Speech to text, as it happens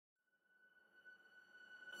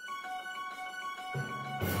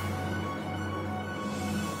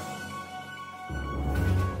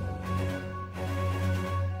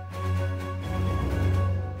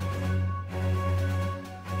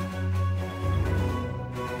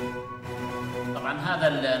طبعا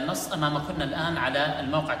هذا النص أمامكم الآن على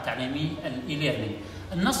الموقع التعليمي الإي-ليرنينج.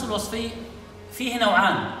 النص الوصفي فيه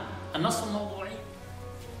نوعان، النص الموضوعي.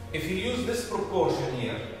 If you use this proportion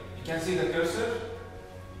here, you can see the cursor.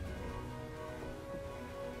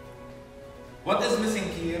 What is missing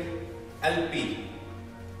here? LP.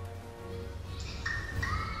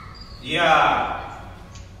 Yeah.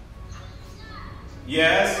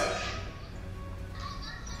 Yes.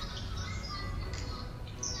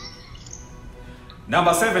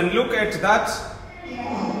 Number 7, look at that.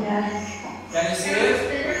 Can you see it?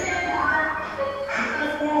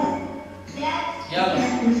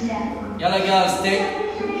 Yalla guys,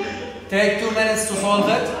 take 2 minutes to solve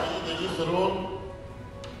it. I use the rule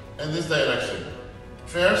in this direction.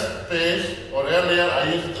 First page or earlier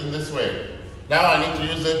I used it in this way. Now I need to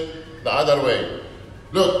use it the other way.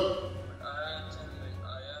 Look.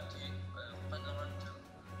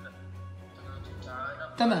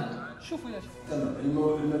 تمام. شوفوا يا شباب. تمام.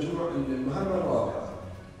 المهمة الرابعة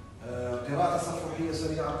قراءة صفحية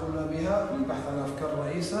سريعة قمنا بها للبحث عن أفكار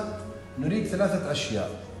رئيسة. نريد 3 أشياء: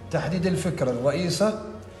 تحديد الفكرة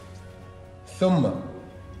الرئيسة، ثم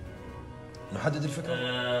نحدد الفكرة.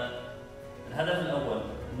 الهدف الأول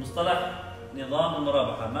مصطلح نظام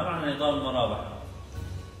المرابحة. ما معنى نظام المرابحة؟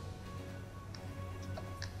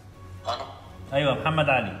 أيوة محمد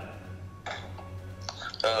علي.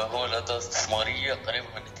 هو الأداة الاستثمارية قريبة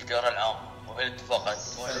من التجارة العامة وهي الاتفاقات.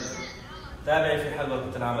 تابعي في حل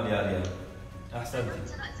ورقة العمل يا ريال.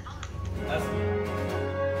 أحسنتي.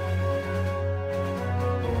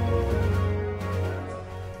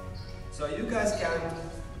 So you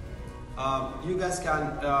guys can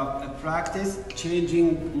practice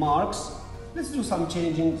changing marks. Let's do some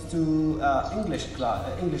changing to English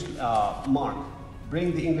mark.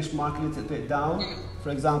 Bring the English mark a little bit down.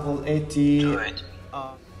 For example, 80.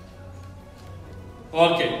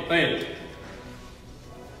 Okay, طيب.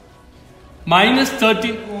 minus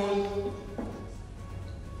 30.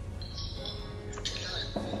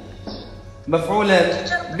 مفعول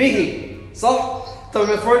به صح؟ طيب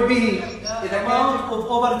مفعول به إذا كان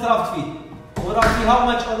اوفر درافت فيه. ودرافت فيه how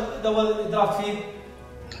much دبل درافت فيه؟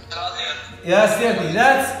 Yes, certainly.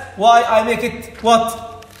 That's why I make it what?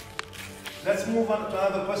 Let's move on to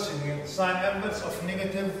another question here. Sine inverse of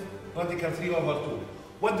negative radical 3/2.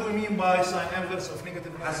 What do we mean by sine inverse of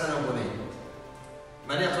negative? حسن بني.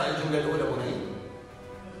 من يقرأ الجملة الأولى بني؟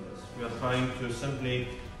 We are trying to simply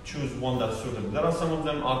choose one that's suitable. There are some of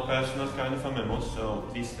them are personal kind of a memos, so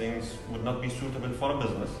these things would not be suitable for a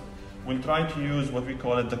business. We'll try to use what we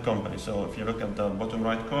call it the company. So if you look at the bottom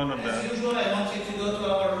right corner there. As usual, I want you to go to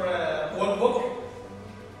our workbook.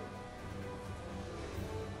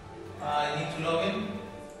 I need to log in.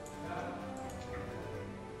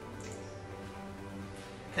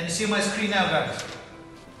 Can you see my screen now, guys?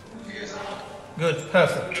 Good,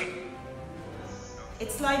 perfect.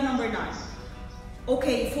 It's slide number 9.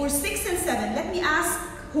 Okay, for 6 and 7, let me ask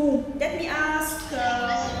who? Let me ask.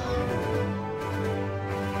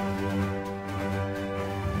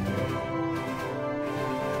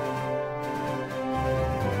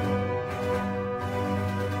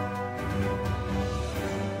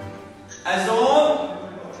 Azom.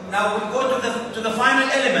 Now we go to the final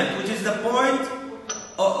element, which is the point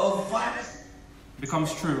of final. Becomes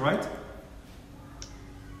true, right?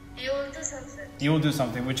 You will do something. You will do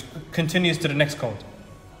something which continues to the next code.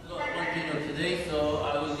 Today, so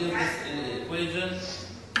I will give this equation,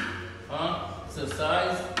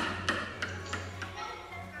 exercise.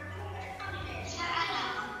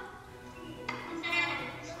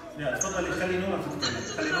 لا تفضلي خلي نورا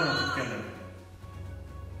تتكلم.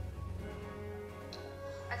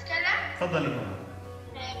 أتكلم؟ تفضلي نورا.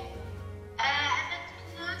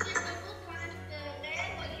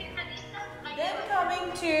 Then coming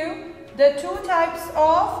to the 2 types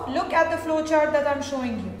of, look at the flowchart that I'm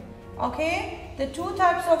showing you. Okay, the 2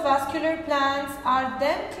 types of vascular plants are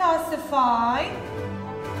then classified